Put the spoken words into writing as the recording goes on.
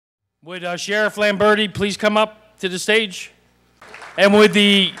Would Sheriff Lamberti please come up to the stage? And would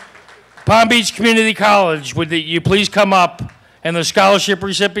the Palm Beach Community College, would you please come up, and the scholarship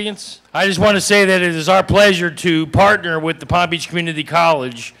recipients? I just want to say that it is our pleasure to partner with the Palm Beach Community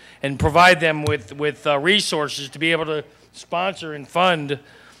College and provide them with resources to be able to sponsor and fund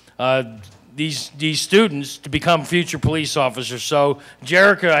these students to become future police officers. So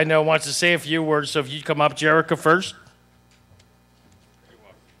Jerrica, I know, wants to say a few words, so if you come up, Jerrica, first.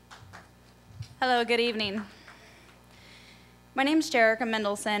 Hello, good evening. My name's Jerrica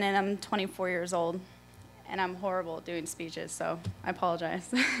Mendelson, and I'm 24 years old, and I'm horrible at doing speeches, so I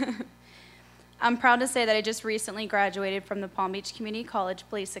apologize. I'm proud to say that I just recently graduated from the Palm Beach Community College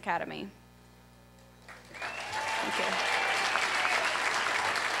Police Academy. Thank you.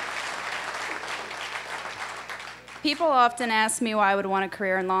 People often ask me why I would want a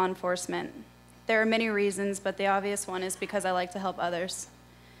career in law enforcement. There are many reasons, but the obvious one is because I like to help others.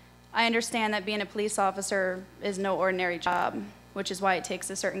 I understand that being a police officer is no ordinary job, which is why it takes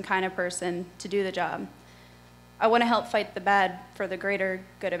a certain kind of person to do the job. I want to help fight the bad for the greater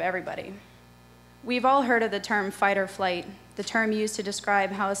good of everybody. We've all heard of the term fight or flight, the term used to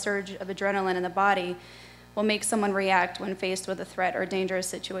describe how a surge of adrenaline in the body will make someone react when faced with a threat or dangerous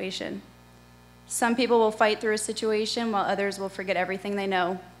situation. Some people will fight through a situation while others will forget everything they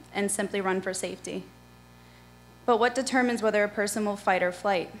know and simply run for safety. But what determines whether a person will fight or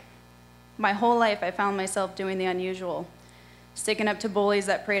flight? My whole life, I found myself doing the unusual, sticking up to bullies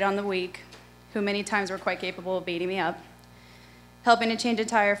that preyed on the weak, who many times were quite capable of beating me up, helping to change a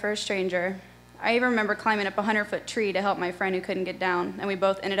tire for a stranger. I even remember climbing up a 100-foot tree to help my friend who couldn't get down, and we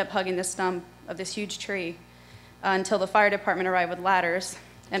both ended up hugging the stump of this huge tree until the fire department arrived with ladders.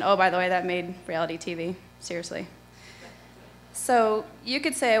 And oh, by the way, that made reality TV, seriously. So you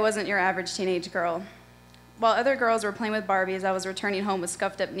could say I wasn't your average teenage girl. While other girls were playing with Barbies, I was returning home with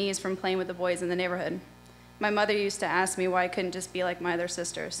scuffed up knees from playing with the boys in the neighborhood. My mother used to ask me why I couldn't just be like my other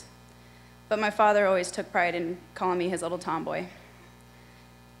sisters. But my father always took pride in calling me his little tomboy.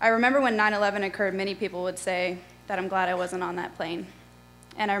 I remember when 9/11 occurred, many people would say that I'm glad I wasn't on that plane.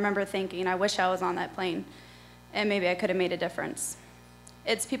 And I remember thinking, I wish I was on that plane, and maybe I could have made a difference.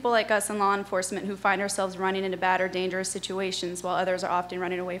 It's people like us in law enforcement who find ourselves running into bad or dangerous situations while others are often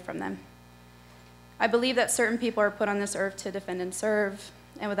running away from them. I believe that certain people are put on this earth to defend and serve,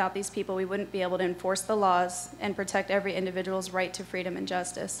 and without these people, we wouldn't be able to enforce the laws and protect every individual's right to freedom and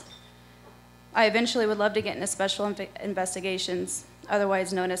justice. I eventually would love to get into Special Investigations,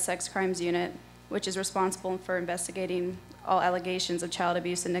 otherwise known as Sex Crimes Unit, which is responsible for investigating all allegations of child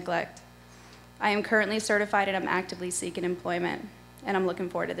abuse and neglect. I am currently certified and I'm actively seeking employment, and I'm looking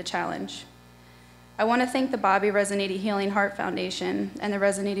forward to the challenge. I want to thank the Bobby Resciniti Healing Heart Foundation and the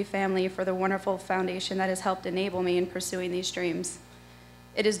Resciniti family for the wonderful foundation that has helped enable me in pursuing these dreams.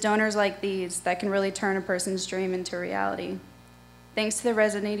 It is donors like these that can really turn a person's dream into reality. Thanks to the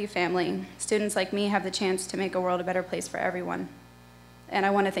Resciniti family, students like me have the chance to make a world a better place for everyone. And I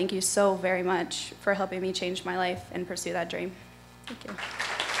want to thank you so very much for helping me change my life and pursue that dream. Thank you.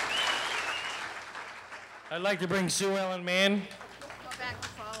 I'd like to bring Suellen, Mann.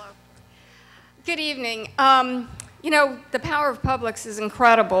 Good evening. You know, the power of Publix is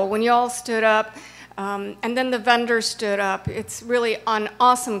incredible. When you all stood up, and then the vendors stood up, it's really an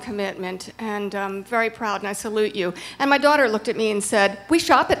awesome commitment, and I'm very proud, and I salute you. And my daughter looked at me and said, "We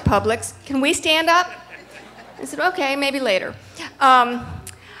shop at Publix. Can we stand up?" I said, "Okay, maybe later." I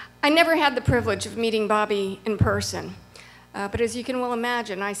never had the privilege of meeting Bobby in person. But as you can well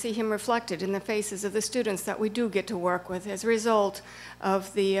imagine, I see him reflected in the faces of the students that we do get to work with as a result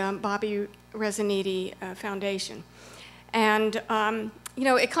of the Bobby Resciniti Foundation. And, you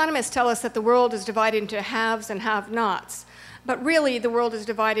know, economists tell us that the world is divided into haves and have-nots. But really, the world is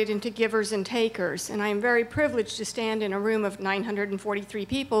divided into givers and takers. And I am very privileged to stand in a room of 943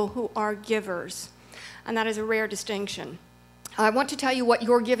 people who are givers. And that is a rare distinction. I want to tell you what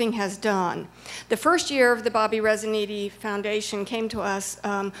your giving has done. The first year of the Bobby Resciniti Foundation came to us,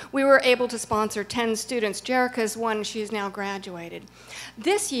 we were able to sponsor 10 students. Jerrica is one, she is now graduated.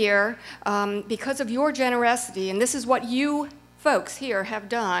 This year, because of your generosity, and this is what you folks here have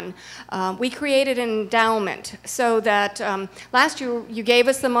done, we created an endowment so that last year you gave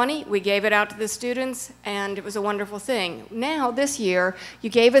us the money, we gave it out to the students, and it was a wonderful thing. Now, this year, you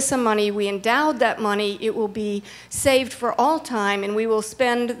gave us some money, we endowed that money, it will be saved for all time, and we will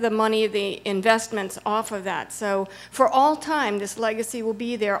spend the money, the investments off of that. So for all time, this legacy will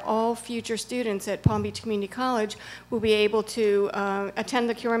be there. All future students at Palm Beach Community College will be able to attend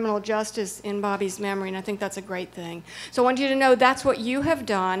the criminal justice in Bobby's memory, and I think that's a great thing. So I want you to know know that's what you have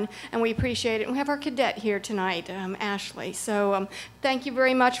done, and we appreciate it. And we have our cadet here tonight, Ashley. So thank you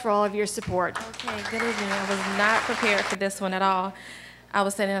very much for all of your support. Okay, good evening. I was not prepared for this one at all. I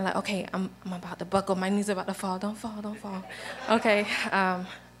was sitting there like, okay, I'm about to buckle. My knees are about to fall. Don't fall, don't fall. Okay,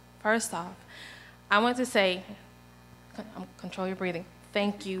 first off, I want to say, control your breathing.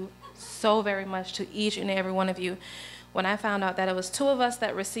 Thank you so very much to each and every one of you. When I found out that it was 2 of us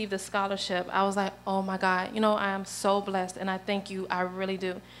that received the scholarship, I was like, oh my God, you know, I am so blessed, and I thank you, I really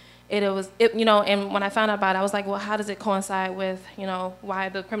do. You know, and when I found out about it, I was like, well, how does it coincide with, you know, why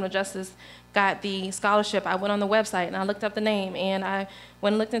the criminal justice got the scholarship? I went on the website and I looked up the name, and I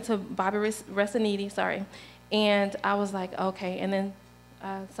went and looked into Bobby Resciniti, sorry, and I was like, okay, and then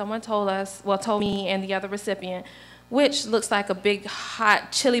someone told me and the other recipient, which looks like a big hot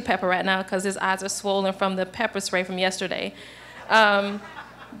chili pepper right now because his eyes are swollen from the pepper spray from yesterday,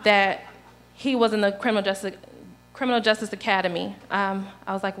 that he was in the Criminal Justice Academy. I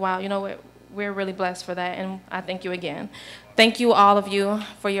was like, wow, you know what? We're really blessed for that, and I thank you again. Thank you, all of you,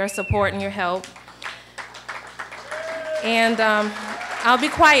 for your support and your help. And I'll be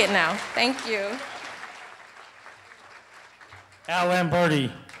quiet now. Thank you. Al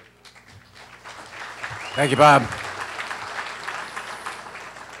Lamberti. Thank you, Bob.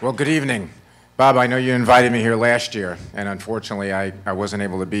 Well, good evening. Bob, I know you invited me here last year, and unfortunately I wasn't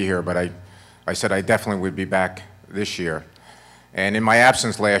able to be here, but I said I definitely would be back this year. And in my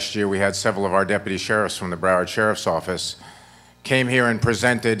absence last year, we had several of our deputy sheriffs from the Broward Sheriff's Office came here and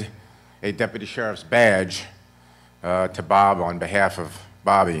presented a deputy sheriff's badge to Bob on behalf of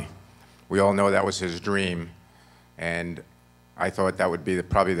Bobby. We all know that was his dream, and I thought that would be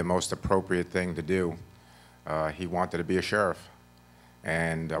probably the most appropriate thing to do. He wanted to be a sheriff,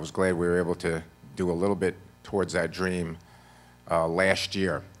 and I was glad we were able to do a little bit towards that dream last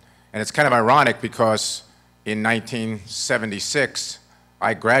year. And it's kind of ironic because in 1976,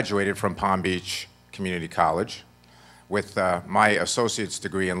 I graduated from Palm Beach Community College with my associate's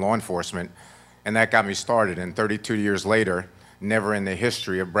degree in law enforcement, and that got me started. And 32 years later, never in the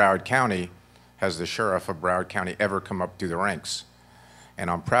history of Broward County has the sheriff of Broward County ever come up through the ranks. And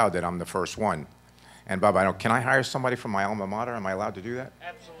I'm proud that I'm the first one. And Bob, can I hire somebody from my alma mater? Am I allowed to do that?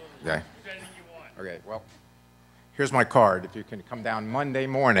 Absolutely. Okay. Anything you want. Okay, well, here's my card. If you can come down Monday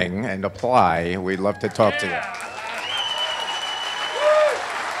morning and apply, we'd love to talk to you.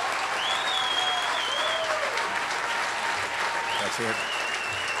 That's it.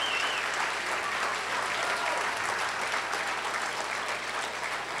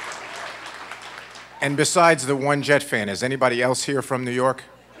 And besides the one Jet fan, is anybody else here from New York?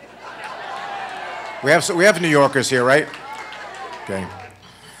 We have New Yorkers here, right? Okay.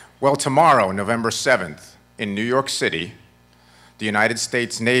 Well, tomorrow, November 7th, in New York City, the United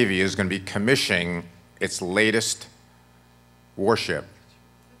States Navy is going to be commissioning its latest warship,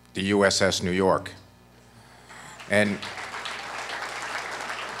 the USS New York. And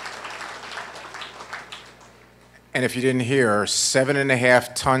if you didn't hear,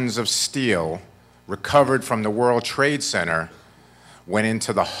 7.5 tons of steel recovered from the World Trade Center went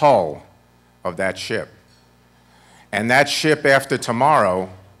into the hull of that ship. And that ship, after tomorrow,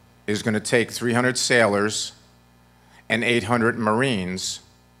 is going to take 300 sailors and 800 Marines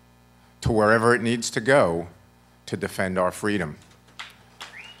to wherever it needs to go to defend our freedom.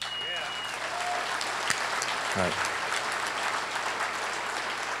 Right.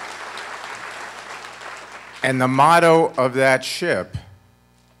 And the motto of that ship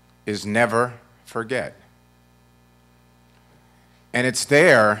is never forget. And it's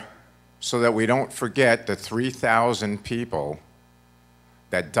there so that we don't forget the 3,000 people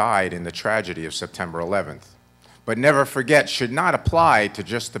that died in the tragedy of September 11th. But never forget should not apply to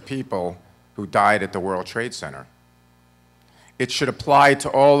just the people who died at the World Trade Center. It should apply to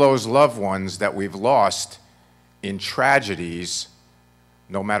all those loved ones that we've lost in tragedies,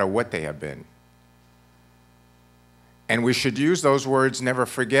 no matter what they have been. And we should use those words, never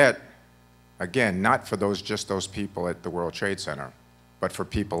forget, again, not for just those people at the World Trade Center, but for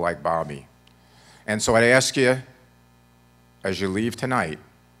people like Bobby. And so I'd ask you, as you leave tonight,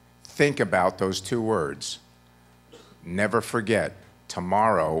 think about those 2 words. Never forget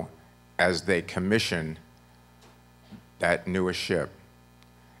tomorrow as they commission that newest ship.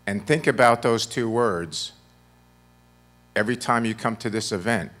 And think about those 2 words every time you come to this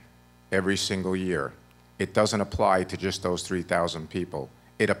event, every single year. It doesn't apply to just those 3,000 people.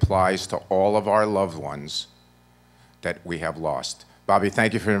 It applies to all of our loved ones that we have lost. Bobby,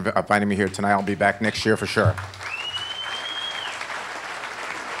 thank you for inviting me here tonight. I'll be back next year for sure.